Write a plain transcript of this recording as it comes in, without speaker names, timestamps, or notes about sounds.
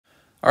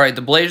All right,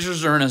 the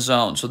Blazers are in a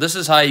zone. So this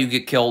is how you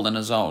get killed in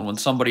a zone when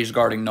somebody's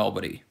guarding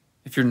nobody.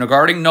 If you're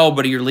guarding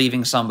nobody, you're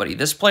leaving somebody.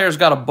 This player's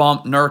got to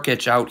bump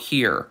Nurkic out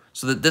here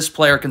so that this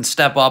player can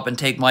step up and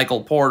take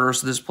Michael Porter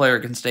so this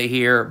player can stay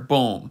here.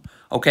 Boom.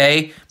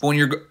 Okay? But when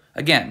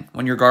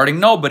you're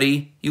guarding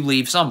nobody, you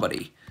leave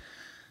somebody.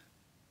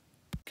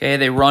 Okay,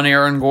 they run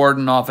Aaron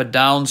Gordon off a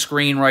down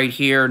screen right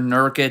here.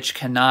 Nurkic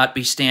cannot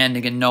be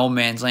standing in no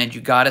man's land. You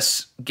got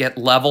to get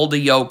level to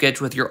Jokic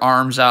with your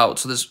arms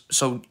out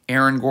so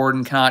Aaron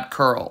Gordon cannot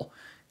curl.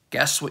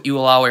 Guess what you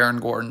allow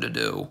Aaron Gordon to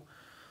do?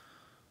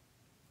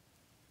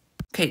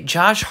 Okay,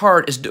 Josh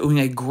Hart is doing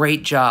a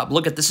great job.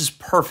 Look at this is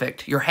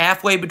perfect. You're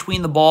halfway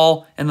between the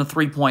ball and the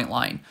three-point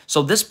line.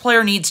 So this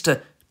player needs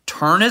to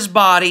turn his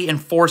body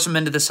and force him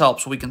into this help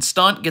so we can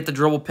stunt, get the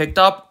dribble picked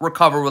up,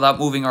 recover without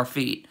moving our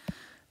feet.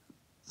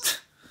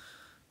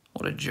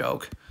 What a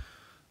joke.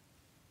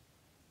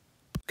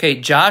 Okay,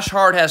 Josh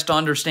Hart has to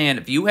understand,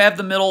 if you have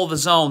the middle of the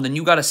zone, then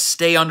you got to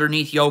stay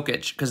underneath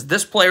Jokic because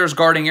this player is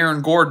guarding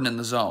Aaron Gordon in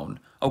the zone,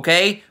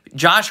 okay?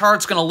 Josh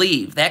Hart's going to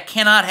leave. That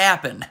cannot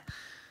happen.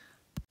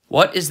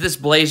 What is this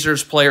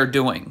Blazers player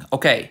doing?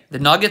 Okay, the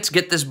Nuggets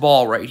get this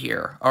ball right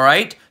here, all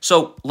right?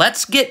 So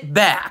let's get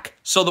back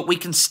so that we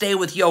can stay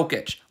with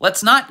Jokic.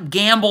 Let's not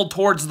gamble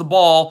towards the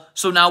ball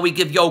so now we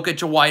give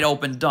Jokic a wide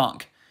open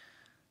dunk.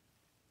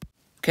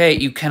 Okay,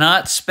 you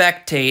cannot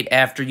spectate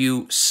after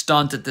you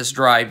stunt at this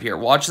drive here.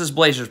 Watch this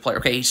Blazers player.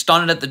 Okay, he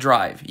stunted at the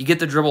drive. You get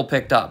the dribble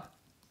picked up.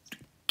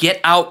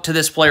 Get out to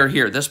this player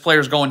here. This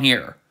player's going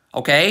here,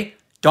 okay?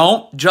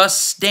 Don't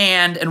just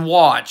stand and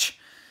watch.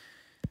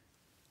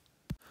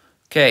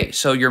 Okay,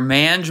 so your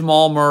man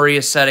Jamal Murray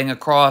is setting a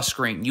cross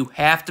screen. You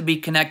have to be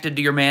connected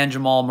to your man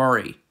Jamal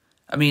Murray.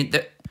 I mean,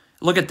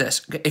 look at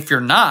this. If you're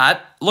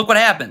not, look what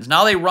happens.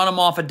 Now they run him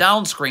off a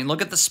down screen.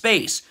 Look at the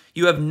space.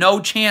 You have no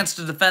chance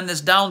to defend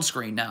this down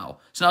screen now.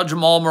 So now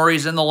Jamal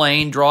Murray's in the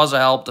lane, draws a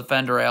help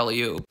defender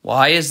alley-oop.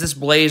 Why is this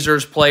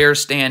Blazers player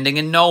standing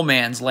in no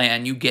man's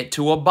land? You get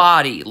to a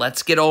body.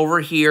 Let's get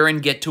over here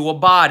and get to a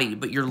body.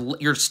 But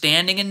you're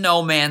standing in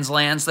no man's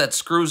land, so that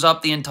screws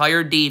up the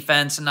entire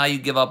defense, and now you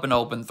give up an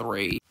open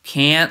three.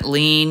 Can't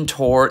lean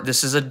toward,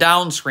 this is a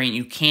down screen.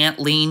 You can't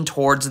lean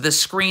towards this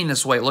screen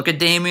this way. Look at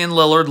Damian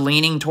Lillard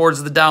leaning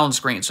towards the down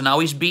screen. So now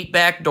he's beat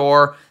back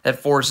door. That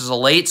forces a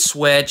late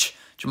switch.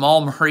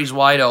 Jamal Murray's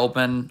wide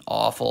open.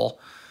 Awful.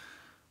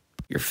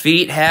 Your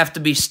feet have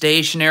to be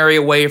stationary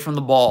away from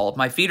the ball. If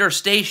my feet are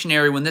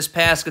stationary, when this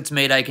pass gets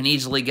made, I can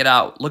easily get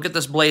out. Look at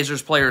this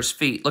Blazers player's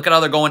feet. Look at how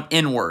they're going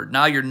inward.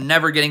 Now you're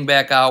never getting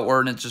back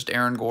outward, and it's just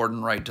Aaron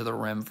Gordon right to the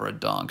rim for a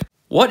dunk.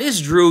 What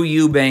is Drew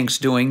Eubanks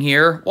doing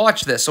here?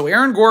 Watch this. So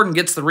Aaron Gordon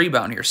gets the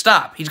rebound here.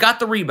 Stop. He's got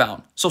the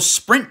rebound. So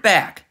sprint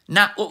back.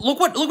 Now look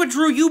what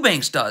Drew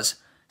Eubanks does.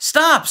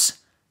 Stops.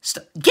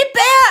 Get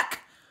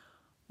back.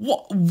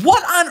 What?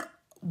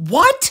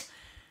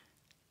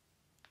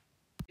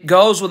 It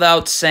goes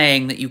without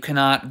saying that you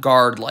cannot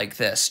guard like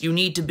this. You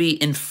need to be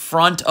in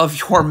front of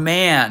your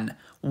man.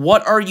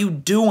 What are you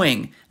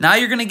doing? Now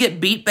you're going to get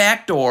beat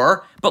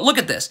backdoor. But look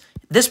at this.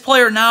 This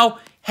player now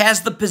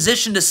has the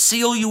position to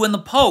seal you in the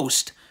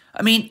post.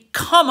 I mean,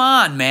 come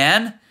on,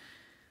 man.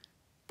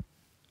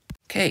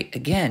 Okay,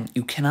 again,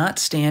 you cannot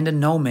stand in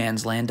no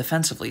man's land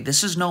defensively.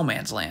 This is no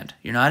man's land.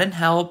 You're not in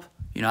help.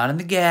 You're not in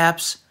the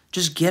gaps.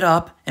 Just get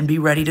up and be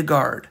ready to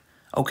guard.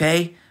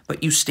 Okay?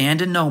 But you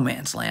stand in no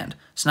man's land.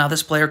 So now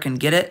this player can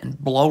get it and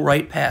blow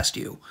right past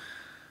you.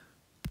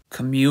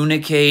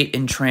 Communicate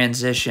in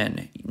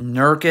transition.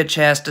 Nurkic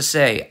has to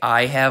say,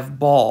 I have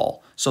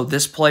ball. So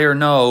this player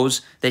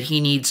knows that he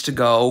needs to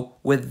go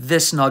with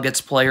this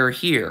Nuggets player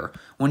here.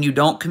 When you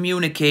don't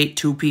communicate,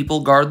 two people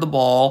guard the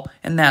ball,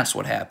 and that's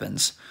what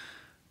happens.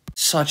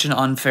 Such an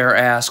unfair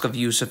ask of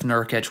Jusuf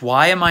Nurkic.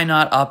 Why am I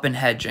not up and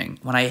hedging?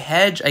 When I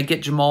hedge, I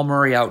get Jamal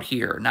Murray out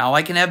here. Now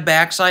I can have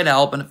backside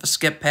help, and if a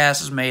skip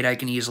pass is made, I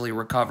can easily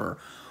recover.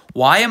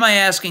 Why am I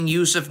asking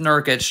Jusuf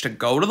Nurkic to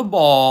go to the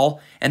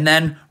ball and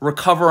then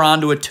recover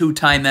onto a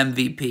two-time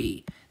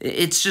MVP?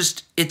 It's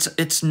just,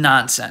 it's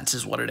nonsense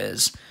is what it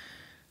is.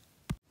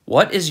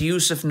 What is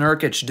Jusuf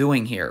Nurkic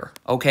doing here?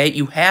 Okay,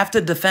 you have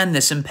to defend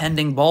this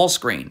impending ball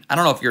screen. I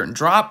don't know if you're in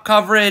drop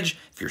coverage,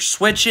 if you're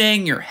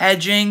switching, you're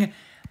hedging.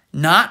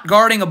 Not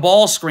guarding a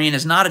ball screen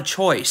is not a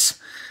choice.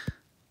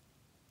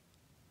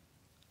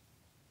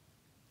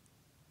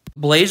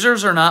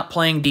 Blazers are not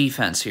playing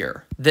defense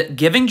here.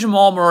 Giving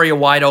Jamal Murray a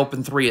wide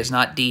open three is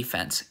not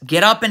defense.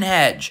 Get up and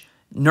hedge.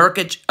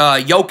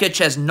 Jokic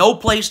has no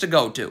place to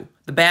go to.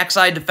 The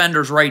backside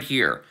defender's right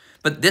here.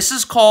 But this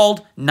is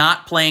called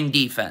not playing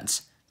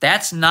defense.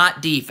 That's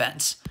not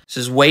defense. This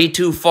is way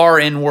too far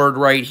inward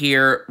right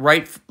here.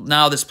 Right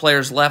now, this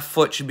player's left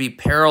foot should be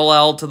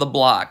parallel to the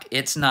block.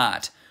 It's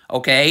not.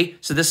 Okay?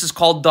 So this is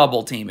called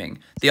double teaming.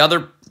 The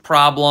other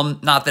problem,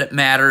 not that it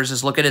matters,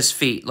 is look at his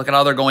feet. Look at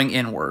how they're going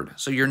inward.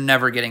 So you're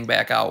never getting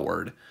back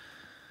outward.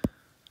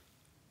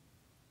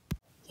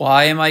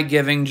 Why am I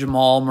giving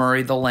Jamal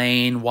Murray the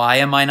lane? Why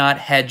am I not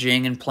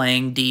hedging and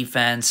playing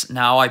defense?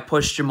 Now I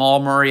push Jamal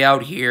Murray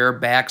out here,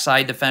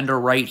 backside defender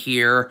right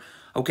here.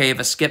 Okay, if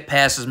a skip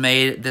pass is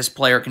made, this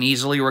player can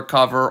easily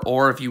recover,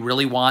 or if you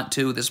really want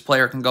to, this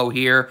player can go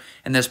here,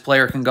 and this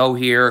player can go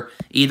here.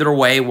 Either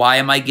way, why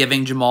am I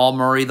giving Jamal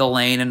Murray the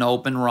lane and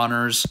open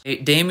runners?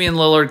 Damian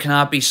Lillard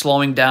cannot be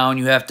slowing down.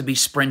 You have to be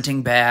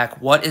sprinting back.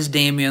 What is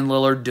Damian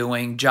Lillard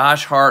doing?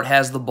 Josh Hart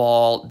has the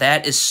ball.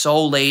 That is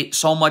so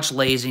much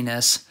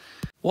laziness.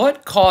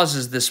 What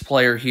causes this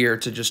player here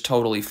to just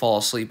totally fall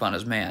asleep on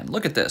his man?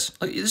 Look at this.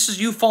 This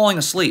is you falling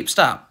asleep.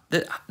 Stop.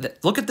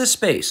 Look at this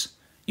space.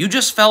 You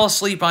just fell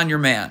asleep on your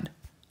man.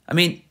 I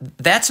mean,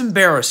 that's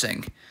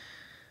embarrassing.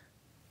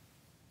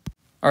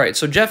 All right,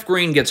 so Jeff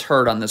Green gets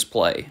hurt on this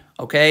play,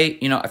 okay?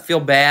 You know, I feel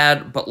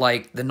bad, but,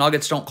 like, the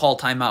Nuggets don't call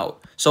timeout.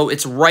 So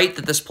it's right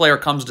that this player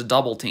comes to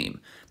double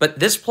team. But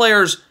this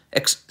player's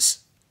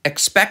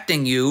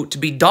expecting you to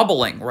be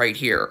doubling right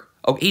here.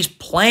 Okay, he's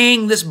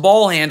playing this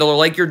ball handler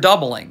like you're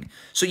doubling.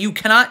 So you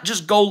cannot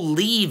just go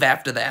leave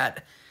after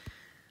that.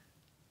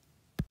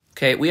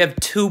 Okay, we have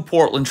 2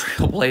 Portland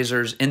Trail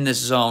Blazers in this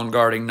zone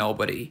guarding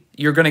nobody.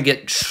 You're going to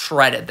get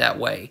shredded that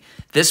way.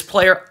 This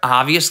player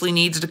obviously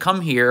needs to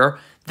come here.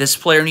 This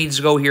player needs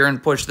to go here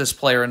and push this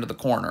player into the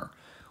corner.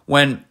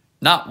 When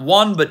not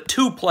 1 but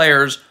 2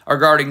 players are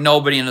guarding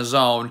nobody in a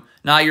zone,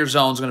 now your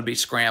zone's going to be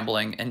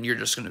scrambling and you're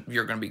going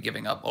to be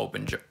giving up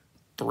open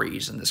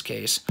threes in this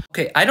case.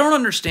 Okay, I don't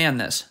understand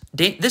this.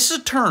 This is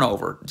a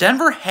turnover.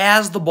 Denver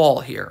has the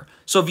ball here.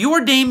 So if you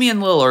are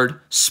Damian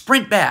Lillard,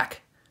 sprint back.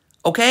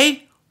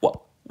 Okay?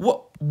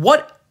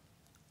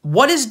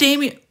 What is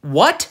Damian?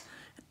 What?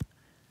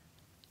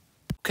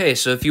 Okay,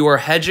 so if you are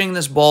hedging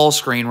this ball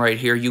screen right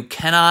here, you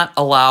cannot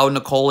allow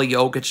Nikola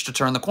Jokic to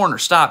turn the corner.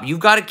 Stop.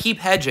 You've got to keep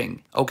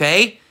hedging,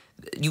 okay?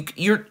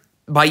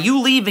 By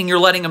you leaving, you're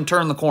letting him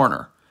turn the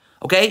corner,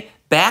 okay?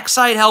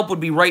 Backside help would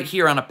be right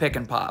here on a pick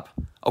and pop,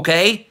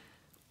 okay?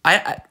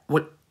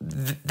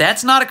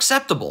 That's not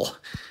acceptable.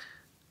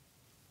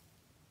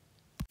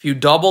 If you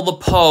double the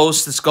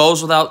post, this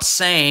goes without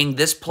saying,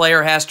 this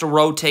player has to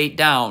rotate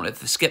down. If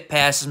the skip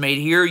pass is made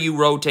here, you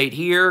rotate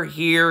here,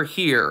 here,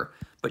 here.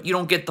 But you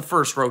don't get the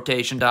first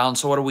rotation down,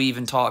 so what are we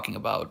even talking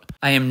about?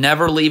 I am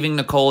never leaving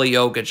Nikola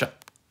Jokic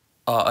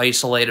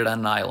isolated on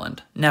an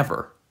island.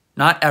 Never.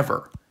 Not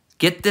ever.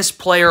 Get this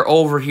player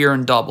over here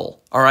and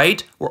double, all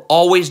right? We're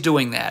always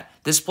doing that.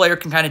 This player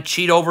can kind of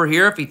cheat over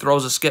here. If he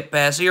throws a skip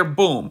pass here,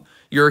 boom,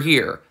 you're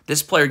here.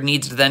 This player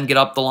needs to then get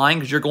up the line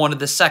because you're going to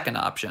the second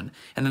option.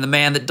 And then the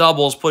man that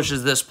doubles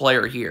pushes this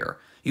player here.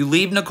 You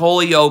leave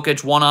Nikola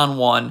Jokic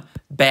one-on-one,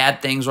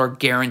 bad things are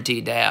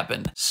guaranteed to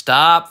happen.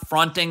 Stop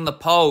fronting the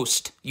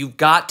post. You've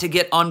got to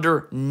get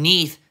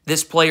underneath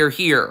this player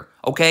here,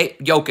 okay?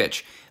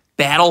 Jokic,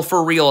 battle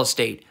for real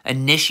estate.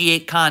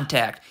 Initiate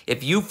contact.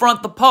 If you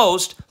front the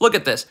post, look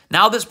at this.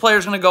 Now this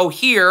player's going to go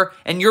here,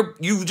 and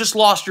you've just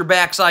lost your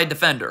backside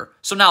defender.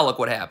 So now look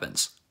what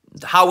happens.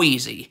 How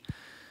easy.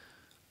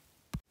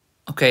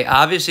 Okay,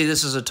 obviously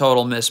this is a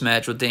total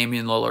mismatch with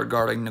Damian Lillard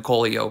guarding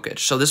Nikola Jokic.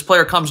 So this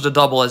player comes to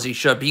double as he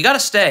should, but you got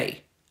to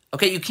stay.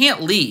 Okay, you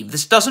can't leave.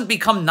 This doesn't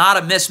become not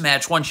a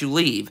mismatch once you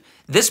leave.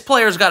 This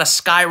player's got to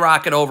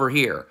skyrocket over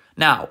here.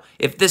 Now,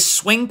 if this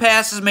swing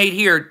pass is made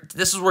here,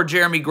 this is where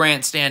Jeremy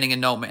Grant's standing in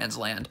no man's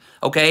land.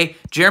 Okay,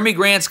 Jeremy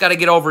Grant's got to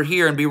get over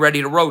here and be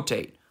ready to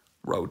rotate.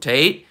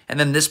 Rotate, and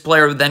then this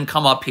player would then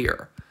come up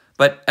here.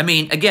 But, I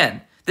mean,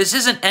 again, this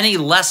isn't any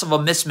less of a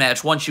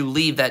mismatch once you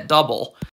leave that double.